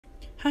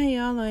Hi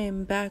y'all, I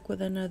am back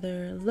with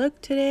another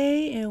look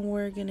today, and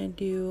we're gonna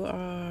do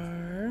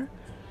our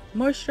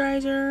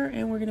moisturizer,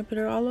 and we're gonna put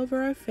it all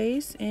over our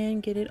face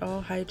and get it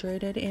all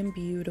hydrated and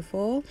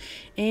beautiful.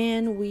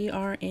 And we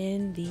are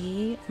in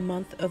the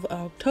month of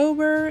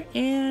October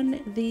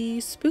and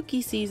the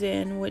spooky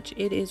season, which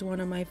it is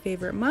one of my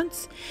favorite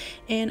months,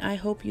 and I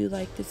hope you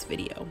like this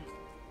video.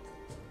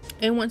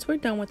 And once we're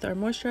done with our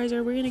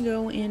moisturizer, we're gonna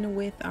go in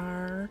with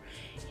our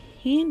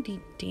handy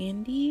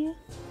dandy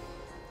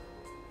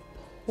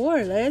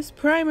poreless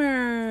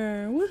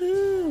primer.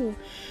 Woohoo!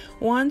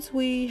 Once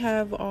we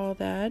have all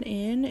that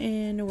in,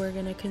 and we're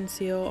gonna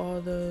conceal all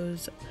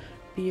those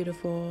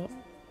beautiful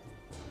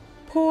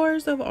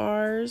pores of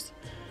ours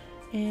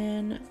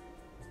and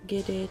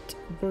get it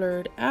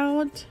blurred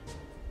out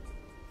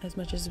as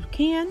much as we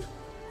can.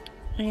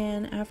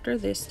 And after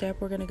this step,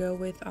 we're gonna go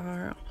with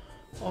our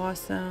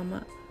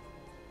awesome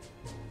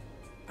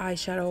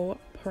eyeshadow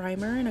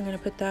primer, and I'm gonna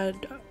put that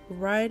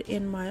right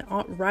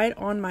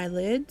on my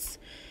lids.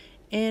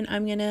 And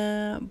I'm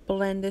gonna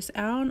blend this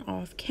out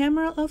off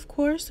camera, of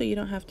course, so you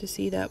don't have to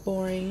see that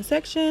boring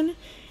section.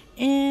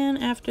 And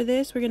after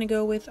this, we're gonna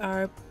go with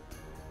our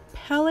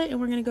palette,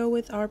 and we're gonna go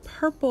with our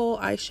purple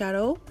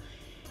eyeshadow.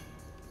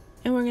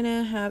 And we're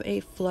gonna have a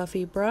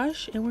fluffy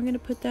brush, and we're gonna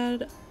put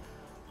that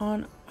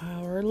on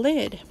our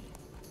lid.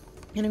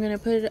 And I'm gonna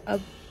put it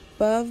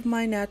above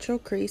my natural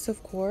crease,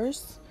 of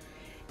course.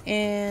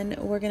 And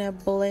we're gonna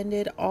blend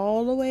it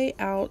all the way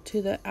out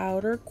to the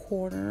outer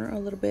corner, a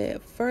little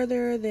bit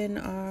further than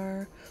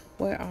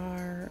where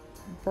our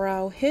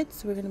brow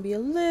hits. We're gonna be a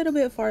little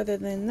bit farther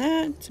than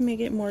that to make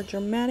it more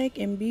dramatic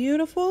and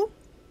beautiful.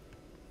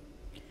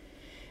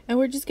 And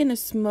we're just gonna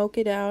smoke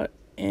it out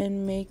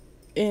and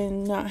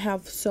not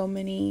have so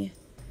many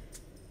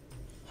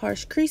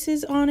harsh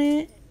creases on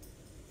it.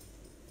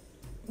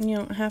 You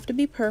don't have to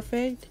be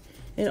perfect.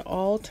 It'll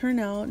all turn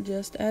out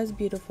just as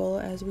beautiful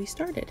as we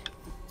started.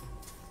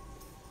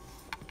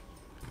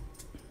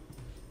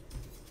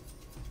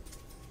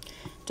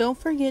 Don't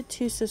forget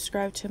to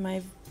subscribe to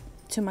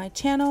my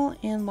channel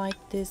and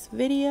like this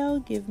video.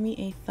 Give me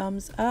a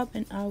thumbs up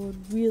and I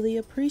would really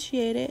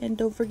appreciate it. And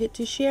don't forget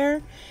to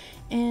share,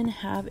 and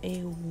have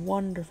a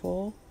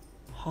wonderful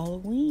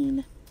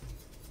Halloween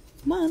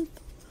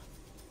month.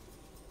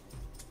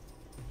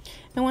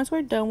 And once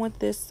we're done with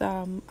this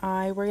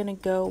eye, we're gonna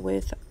go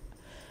with,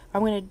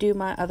 I'm gonna do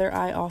my other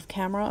eye off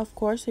camera, of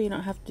course, so you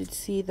don't have to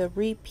see the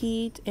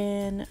repeat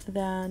and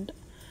that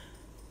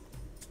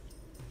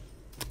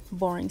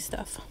boring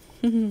stuff.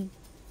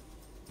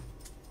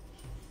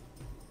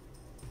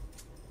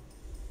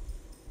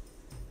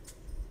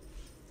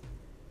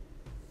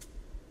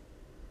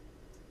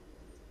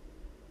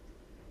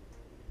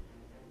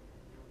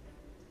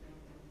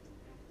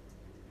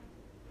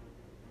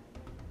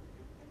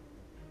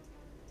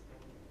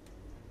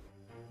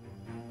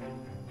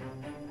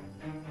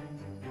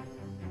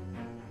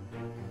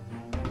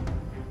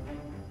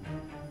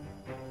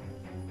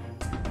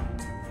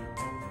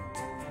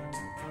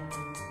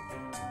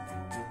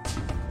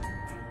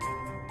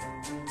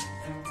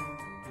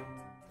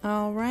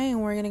 Alright,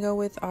 and we're gonna go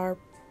with our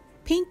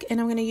pink,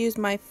 and I'm gonna use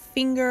my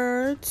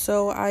finger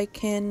so I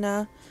can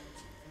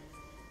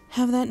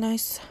have that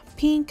nice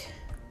pink.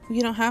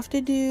 You don't have to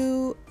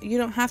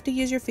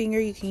use your finger.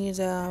 You can use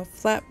a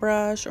flat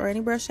brush or any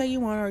brush that you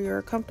want or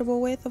you're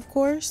comfortable with, of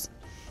course.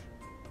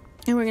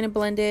 And we're gonna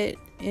blend it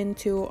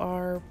into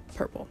our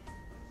purple.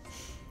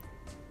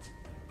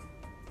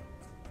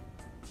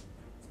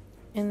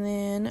 And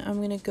then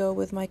I'm gonna go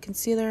with my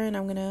concealer, and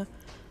I'm gonna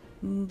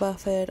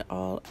buff it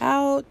all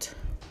out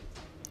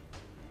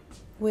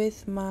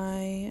with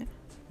my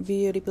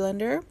beauty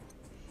blender.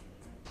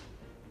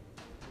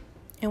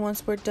 And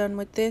once we're done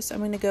with this, I'm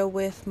going to go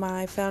with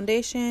my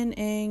foundation,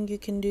 and you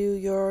can do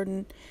your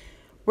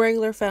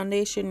regular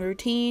foundation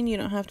routine. You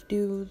don't have to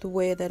do the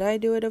way that I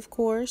do it, of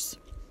course.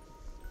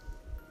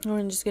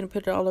 I'm just going to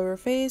put it all over her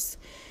face,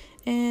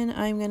 and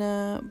I'm going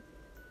to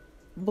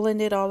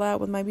blend it all out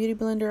with my beauty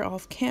blender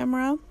off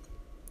camera.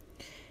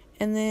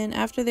 And then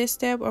after this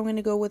step, I'm going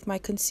to go with my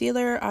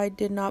concealer. I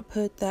did not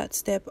put that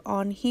step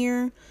on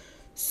here,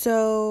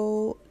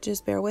 so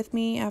just bear with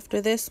me.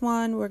 After this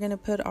one, we're going to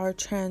put our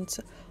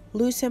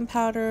translucent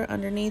powder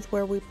underneath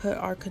where we put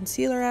our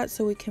concealer at,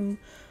 so we can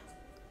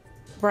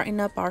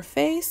brighten up our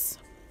face.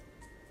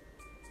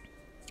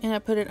 And I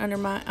put it under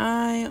my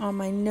eye, on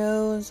my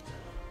nose,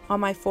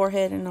 on my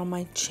forehead, and on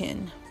my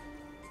chin.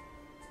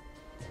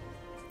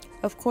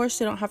 Of course,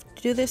 you don't have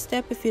to do this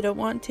step if you don't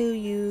want to.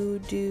 You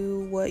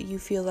do what you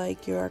feel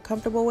like you're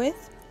comfortable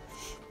with,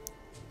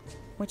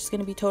 which is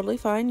going to be totally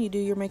fine. You do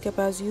your makeup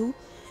as you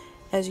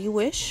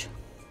wish.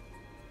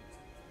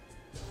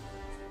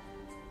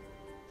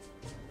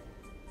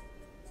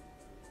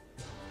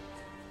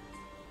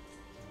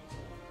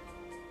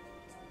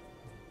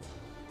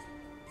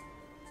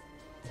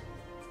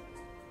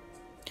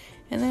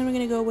 And then we're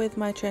going to go with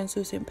my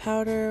translucent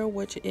powder,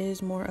 which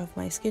is more of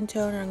my skin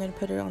tone. I'm going to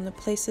put it on the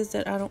places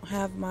that I don't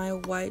have my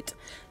white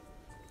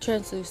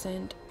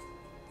translucent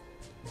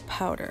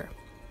powder.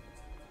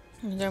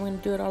 And then I'm going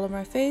to do it all over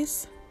my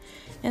face.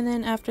 And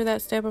then after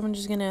that step, I'm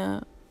just going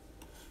to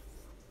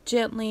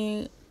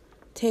gently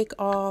take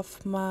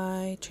off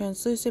my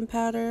translucent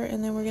powder,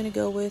 and then we're going to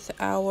go with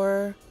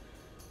our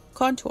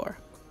contour.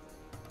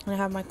 I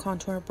have my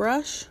contour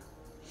brush.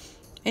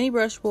 Any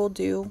brush will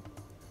do.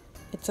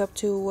 It's up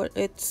to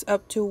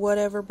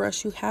whatever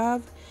brush you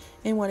have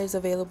and what is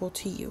available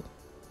to you.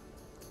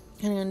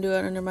 And I'm going to do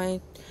it under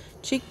my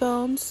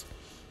cheekbones,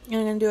 and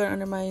I'm going to do it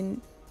under my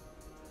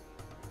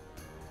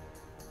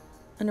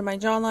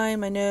jawline,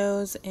 my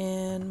nose,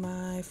 and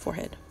my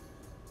forehead.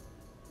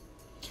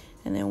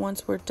 And then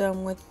once we're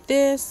done with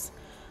this,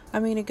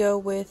 I'm going to go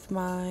with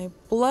my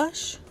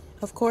blush.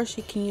 Of course,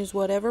 you can use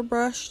whatever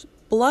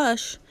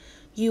blush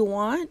you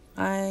want.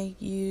 I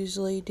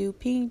usually do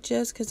pink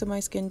just because of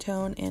my skin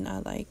tone, and I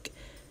like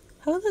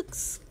how it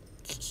looks.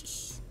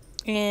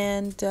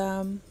 And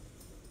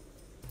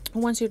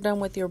once you're done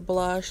with your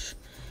blush,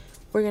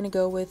 we're going to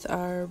go with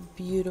our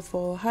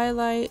beautiful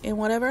highlight. And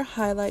whatever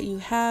highlight you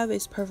have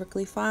is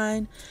perfectly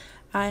fine.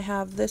 I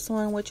have this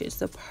one, which is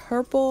the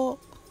purple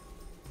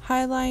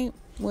highlight,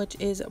 which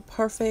is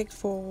perfect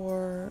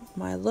for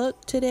my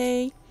look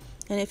today.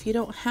 And if you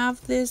don't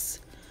have this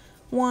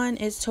one,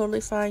 it's totally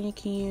fine. You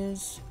can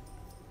use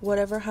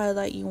whatever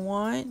highlight you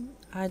want.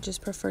 I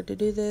just prefer to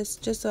do this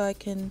just so I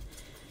can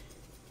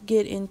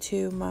get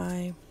into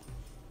my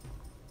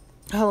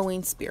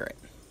Halloween spirit.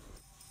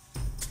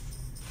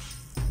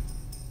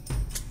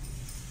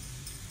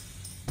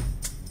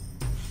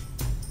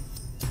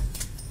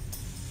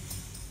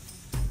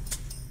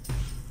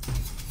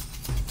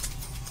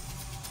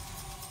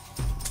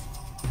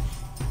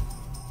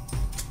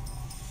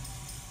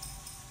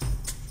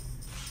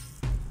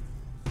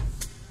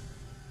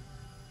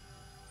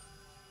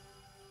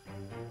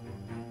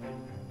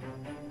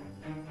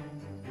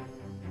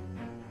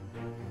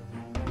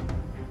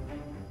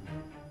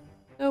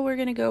 So we're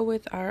going to go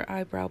with our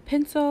eyebrow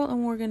pencil,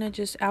 and we're going to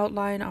just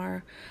outline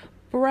our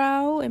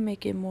brow and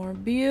make it more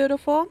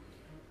beautiful.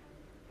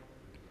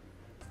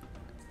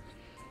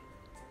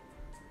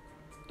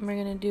 We're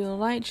going to do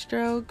light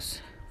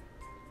strokes,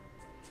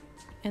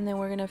 and then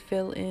we're going to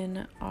fill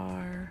in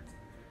our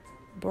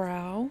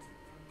brow.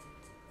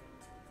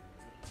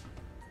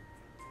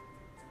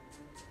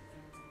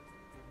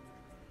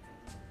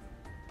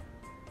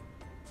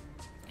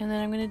 And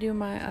then I'm going to do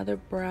my other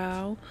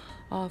brow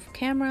off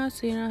camera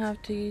so you don't have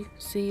to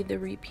see the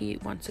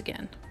repeat once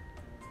again.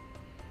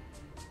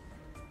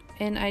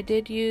 And I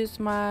did use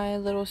my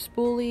little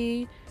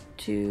spoolie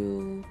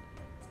to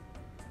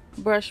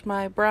brush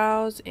my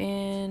brows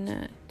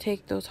and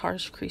take those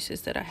harsh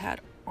creases that I had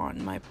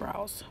on my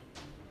brows.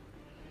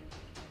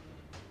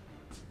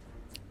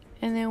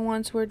 And then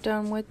once we're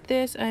done with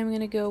this, I'm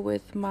going to go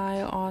with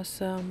my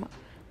awesome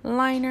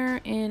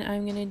liner, and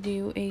I'm going to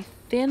do a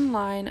thin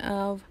line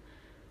of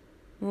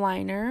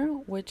liner,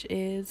 which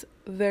is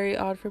very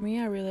odd for me.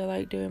 I really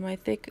like doing my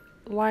thick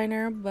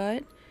liner,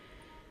 but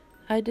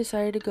I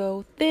decided to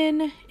go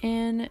thin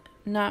and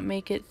not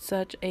make it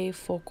such a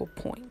focal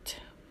point.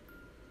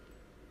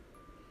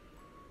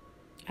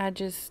 I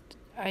just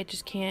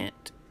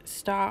can't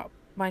stop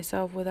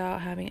myself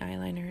without having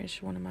eyeliner.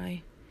 It's one of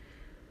my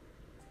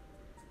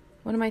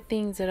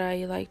things that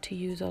I like to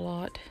use a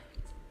lot.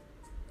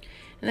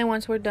 And then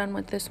once we're done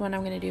with this one,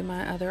 I'm going to do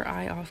my other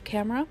eye off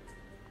camera.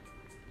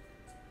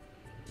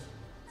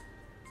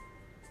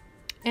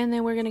 And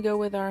then we're going to go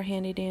with our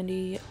handy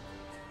dandy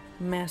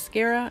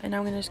mascara, and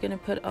I'm just going to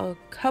put a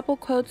couple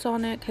coats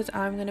on it because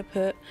I'm going to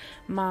put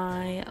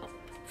my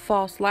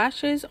false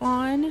lashes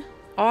on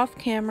off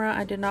camera.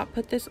 I did not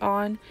put this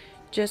on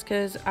just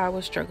because I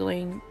was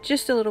struggling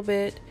just a little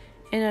bit,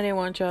 and I didn't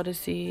want y'all to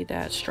see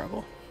that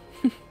struggle.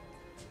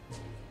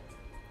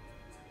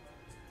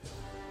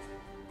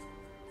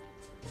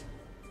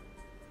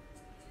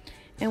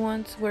 And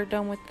once we're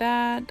done with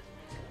that,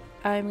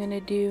 I'm going to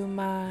do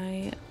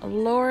my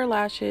lower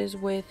lashes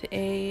with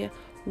a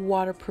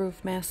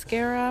waterproof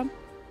mascara.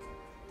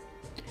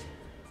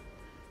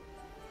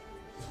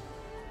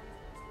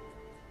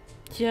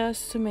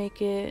 Just to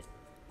make it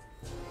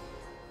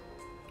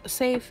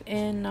safe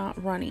and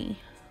not runny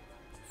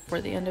for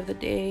the end of the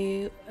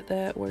day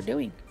that we're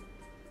doing.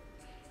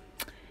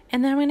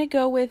 And then I'm going to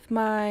go with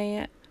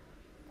my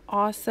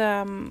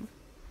awesome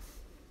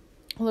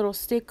little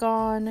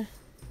stick-on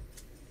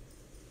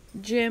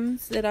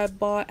gems that I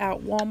bought at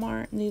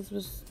Walmart. And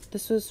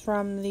this was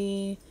from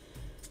the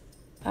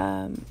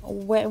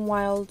Wet n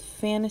Wild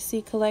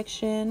Fantasy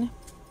collection.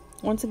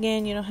 Once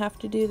again, you don't have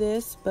to do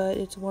this, but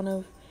it's one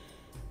of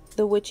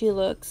the witchy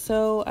looks.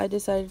 So I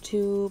decided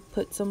to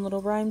put some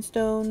little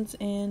rhinestones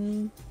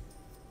and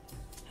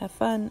have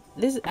fun.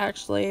 This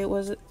actually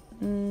was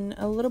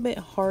a little bit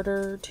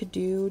harder to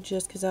do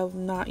just because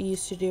I'm not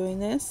used to doing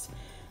this,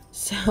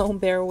 so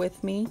bear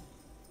with me.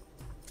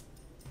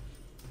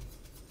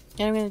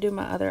 And I'm going to do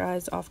my other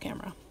eyes off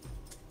camera.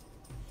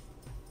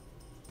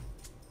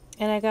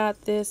 And I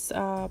got this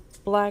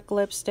black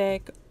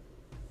lipstick,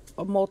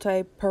 a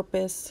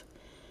multi-purpose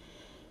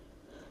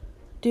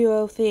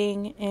duo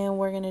thing, and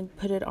we're going to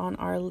put it on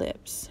our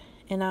lips.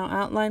 and I'll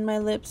outline my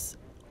lips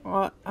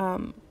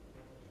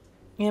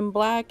in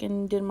black,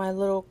 and did my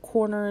little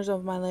corners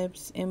of my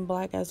lips in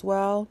black as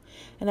well.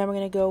 And then we're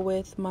going to go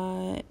with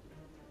my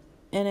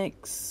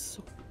NXY,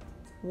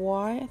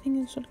 I think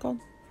that's what it's called.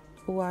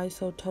 Oh, I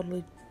so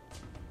totally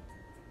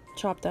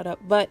chopped that up.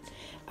 But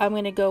I'm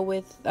going to go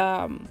with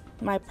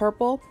my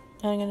purple.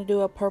 I'm going to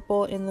do a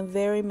purple in the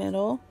very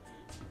middle.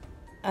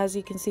 As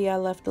you can see, I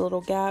left a little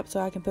gap so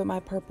I can put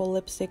my purple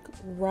lipstick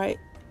right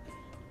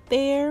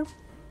there.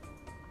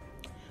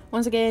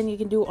 Once again, you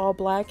can do all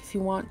black if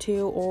you want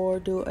to, or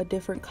do a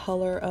different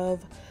color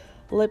of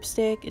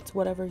lipstick. It's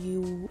whatever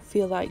you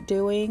feel like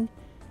doing.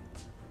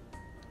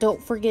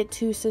 Don't forget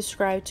to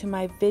subscribe to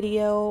my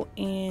video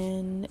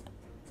and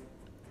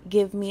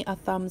give me a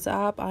thumbs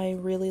up. I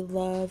really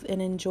love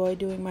and enjoy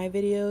doing my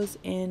videos,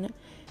 and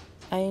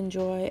I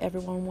enjoy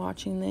everyone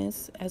watching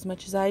this as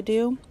much as I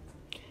do.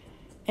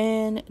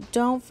 And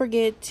don't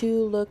forget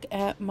to look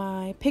at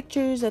my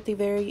pictures at the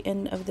very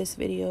end of this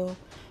video.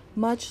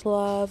 Much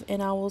love,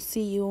 and I will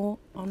see you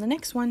on the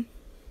next one.